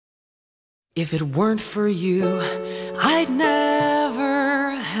If it weren't for you, I'd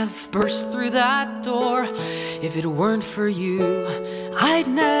never have burst through that door. If it weren't for you, I'd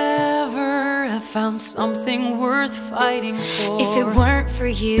never have found something worth fighting for. If it weren't for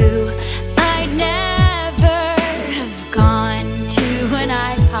you, I'd never have gone to an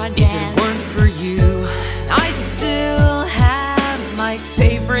iPod dance. If it weren't for you, I'd still have my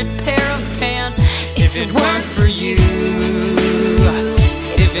favorite pair of pants. If it weren't for you,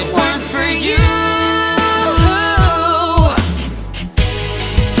 if it weren't for you,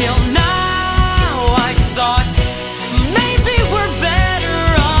 till now I thought maybe we're better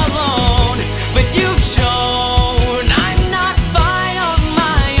alone, but you've shown I'm not fine on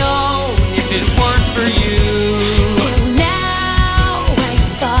my own. If it weren't for you, till now I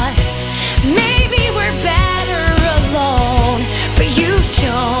thought maybe we're better alone, but you've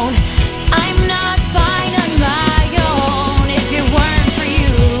shown I'm not fine on my own. If it weren't for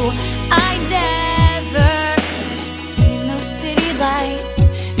you, I'd never have seen those city lights.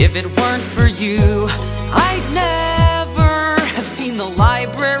 if it weren't for you, I'd never have seen the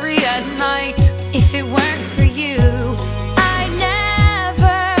library at night. If it weren't for you, I'd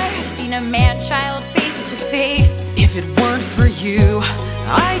never have seen a man-child face to face. If it weren't for you,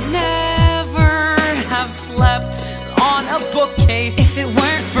 I'd never have slept on a bookcase. If it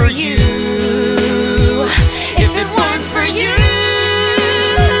weren't for you, if it weren't for you,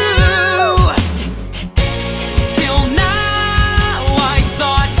 till now I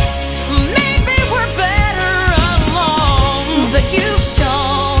thought maybe we're better alone, but you've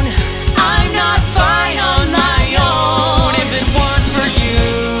shown I'm not fine on my own. If it weren't for you,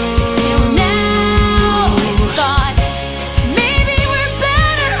 till now I thought maybe we're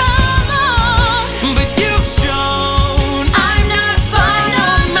better alone, but you've shown I'm not fine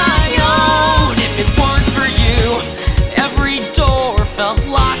on my own. If it weren't for you, every door felt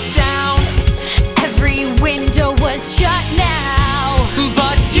locked down, every window was shut now,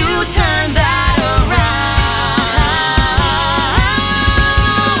 but you turned that around.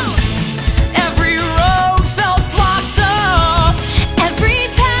 Every road felt blocked off, every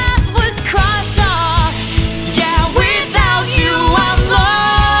path was crossed off. yeah, without you I'm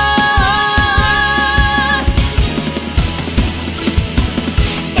lost.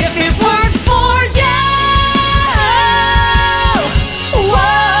 If it weren't for you,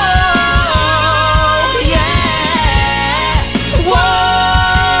 whoa, yeah,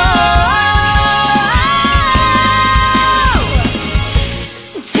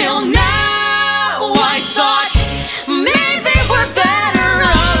 whoa, till now I thought maybe we're better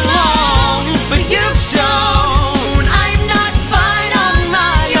alone, but you've shown I'm not fine on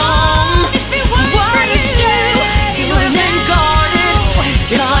my own. If it weren't What for a shame you, to live in guarded.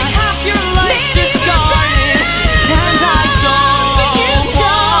 It's like half your life's maybe we're discarded, and I don't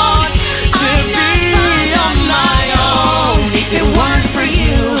want to be on my own. If it weren't for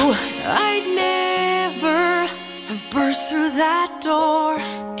you, I'd never have burst through that door.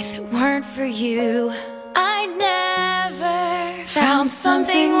 if it weren't for you, I'd never Found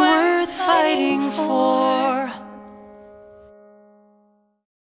something worth fighting for.